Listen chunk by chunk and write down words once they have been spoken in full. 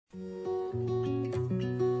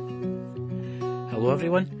Hello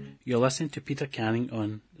everyone, you're listening to Peter Canning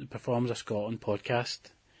on the Performers of Scotland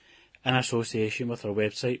podcast in association with our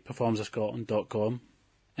website performersofscotland.com.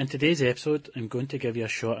 In today's episode I'm going to give you a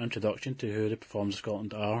short introduction to who the Performers of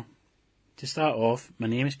Scotland are. To start off, my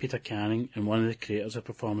name is Peter Canning and one of the creators of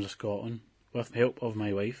Performers of Scotland with the help of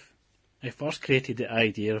my wife. I first created the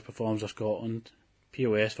idea of Performers of Scotland,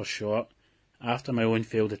 POS for short, after my own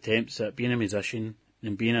failed attempts at being a musician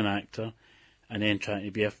and being an actor and then trying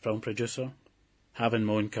to be a film producer, having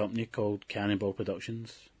my own company called Cannonball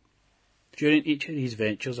Productions. During each of these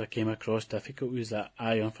ventures I came across difficulties that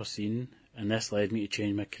I unforeseen, and this led me to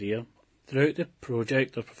change my career. Throughout the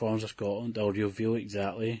project of Performers of Scotland I'll reveal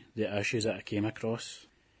exactly the issues that I came across.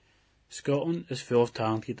 Scotland is full of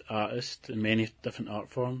talented artists in many different art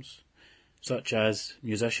forms, such as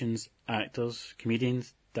musicians, actors,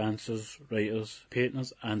 comedians, dancers, writers,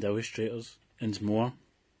 painters and illustrators, and more.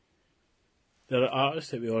 There are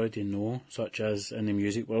artists that we already know, such as in the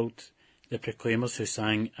music world, the Proclaimers who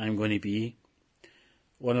sang I'm Gonna Be,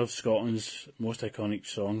 one of Scotland's most iconic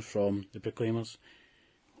songs from the Proclaimers,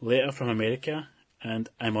 Letter from America and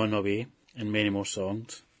I'm On My Way, and many more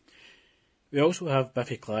songs. We also have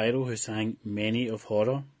Biffy Clyro who sang many of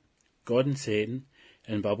Horror, God and Satan,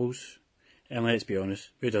 and Bubbles, and let's be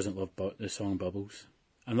honest, who doesn't love the song Bubbles?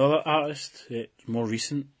 Another artist that's more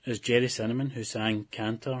recent is Jerry Cinnamon who sang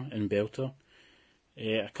Canter and Belter,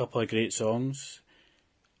 a couple of great songs,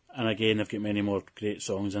 and again they've got many more great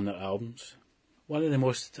songs in their albums. One of the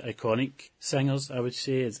most iconic singers I would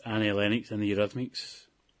say is Annie Lennox and the Eurythmics,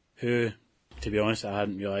 who, to be honest, I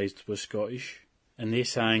hadn't realised was Scottish, and they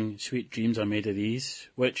sang Sweet Dreams Are Made of These,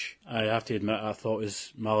 which I have to admit I thought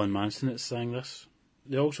was Marilyn Manson that sang this.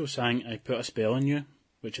 They also sang I Put a Spell on You,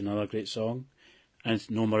 which is another great song, and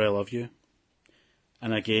No More I Love You.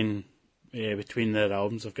 And again, between their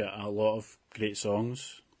albums I've got a lot of great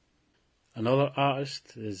songs. Another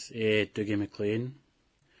artist is Dougie MacLean,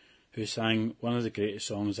 who sang one of the greatest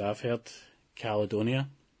songs I've heard, Caledonia.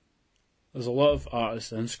 There's a lot of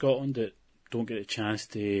artists in Scotland that don't get a chance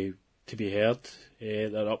to be heard,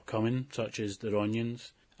 that are upcoming, such as the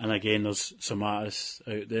Ronions. And again, there's some artists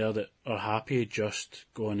out there that are happy just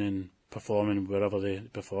going and performing wherever they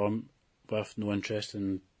perform with no interest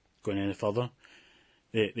in going any further.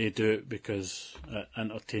 They do it because it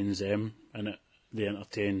entertains them and they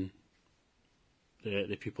entertain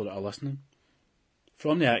the people that are listening.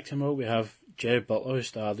 From the acting world we have Gerard Butler who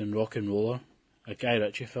starred in Rock and Roller, a Guy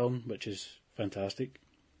Ritchie film which is fantastic.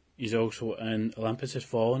 He's also in Olympus Has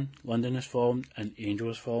Fallen, London Has Fallen and Angel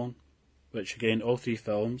Has Fallen, which again all three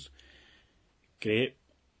films great,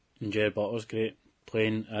 and Gerard Butler's great,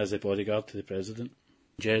 playing as the bodyguard to the president.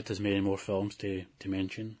 Gerard has many more films to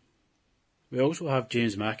mention. We also have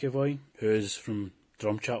James McAvoy, who is from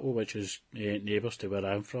Drumchapel, which is neighbours to where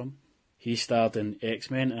I'm from. He starred in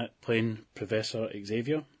X-Men playing Professor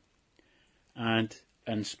Xavier, and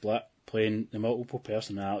in Split playing the multiple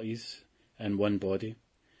personalities in one body.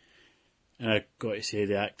 And I've got to say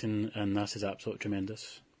the acting in this is absolutely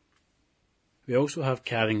tremendous. We also have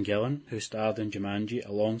Karen Gillan, who starred in Jumanji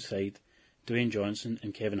alongside Dwayne Johnson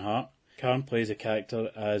and Kevin Hart. Karen plays a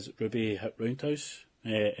character as Ruby Roundhouse,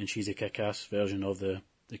 and she's a kick-ass version of the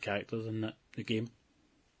characters in the game.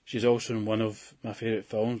 She's also in one of my favourite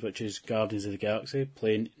films, which is Guardians of the Galaxy,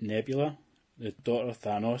 playing Nebula, the daughter of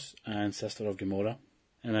Thanos and sister of Gamora.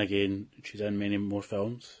 And again, she's in many more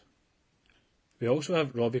films. We also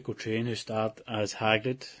have Robbie Coltrane, who starred as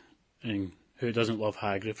Hagrid, and who doesn't love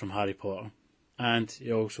Hagrid from Harry Potter? And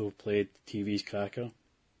he also played TV's Cracker.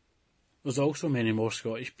 There's also many more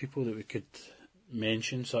Scottish people that we could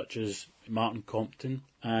mention, such as Martin Compton,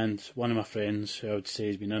 and one of my friends who I would say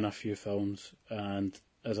has been in a few films and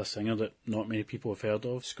is a singer that not many people have heard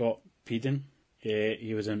of, Scott Peden.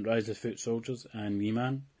 He was in Rise of the Foot Soldiers and Wee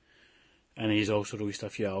Man, and he's also released a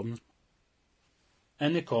few albums.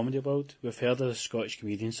 In the comedy world, we've heard of Scottish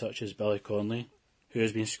comedians such as Billy Connolly, who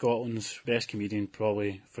has been Scotland's best comedian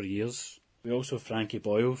probably for years. We also have Frankie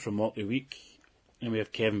Boyle from Motley Week, and we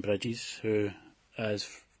have Kevin Bridges, who is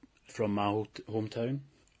from my hometown.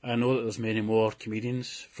 I know that there's many more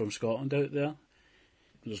comedians from Scotland out there.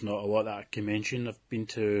 There's not a lot that I can mention. I've been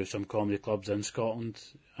to some comedy clubs in Scotland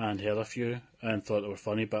and heard a few and thought they were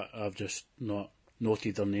funny, but I've just not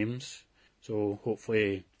noted their names. So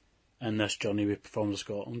hopefully in this journey with Performers of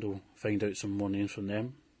Scotland we'll find out some more names from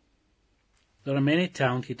them. There are many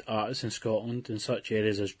talented artists in Scotland in such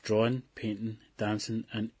areas as drawing, painting, dancing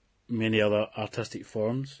and many other artistic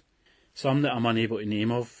forms. Some that I'm unable to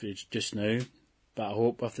name of just now, but I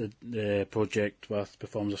hope with the project with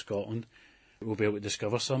Performers of Scotland we'll be able to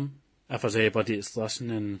discover some. If there's anybody that's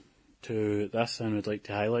listening to this and would like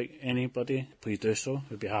to highlight anybody, please do so.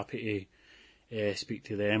 We'd be happy to speak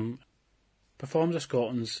to them. Performers of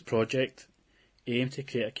Scotland's project aim to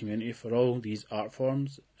create a community for all these art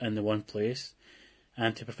forms in the one place,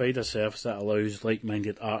 and to provide a service that allows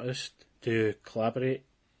like-minded artists to collaborate,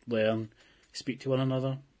 learn, speak to one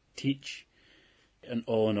another, teach, and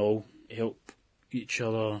all in all, help each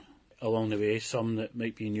other along the way. Some that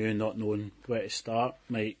might be new and not knowing where to start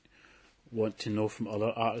might want to know from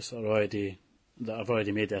other artists that have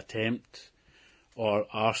already made the attempt, or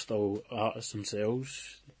are still artists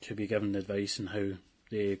themselves, to be given advice on how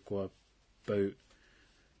they go about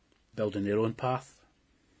building their own path.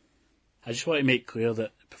 I just want to make clear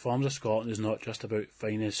that Performers of Scotland is not just about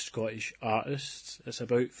finding Scottish artists, it's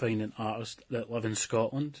about finding artists that live in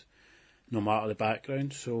Scotland, no matter the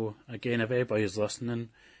background. So again, if anybody's listening,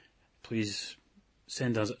 please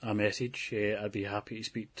send us a message. I'd be happy to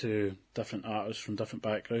speak to different artists from different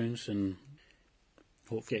backgrounds and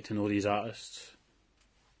hopefully get to know these artists.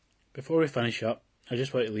 Before we finish up, I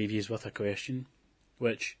just want to leave you with a question,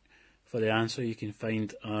 which for the answer you can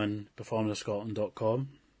find on performersofscotland.com.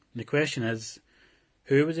 And the question is,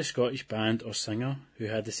 who was the Scottish band or singer who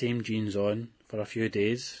had the same jeans on for a few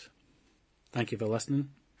days? Thank you for listening.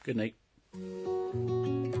 Good night.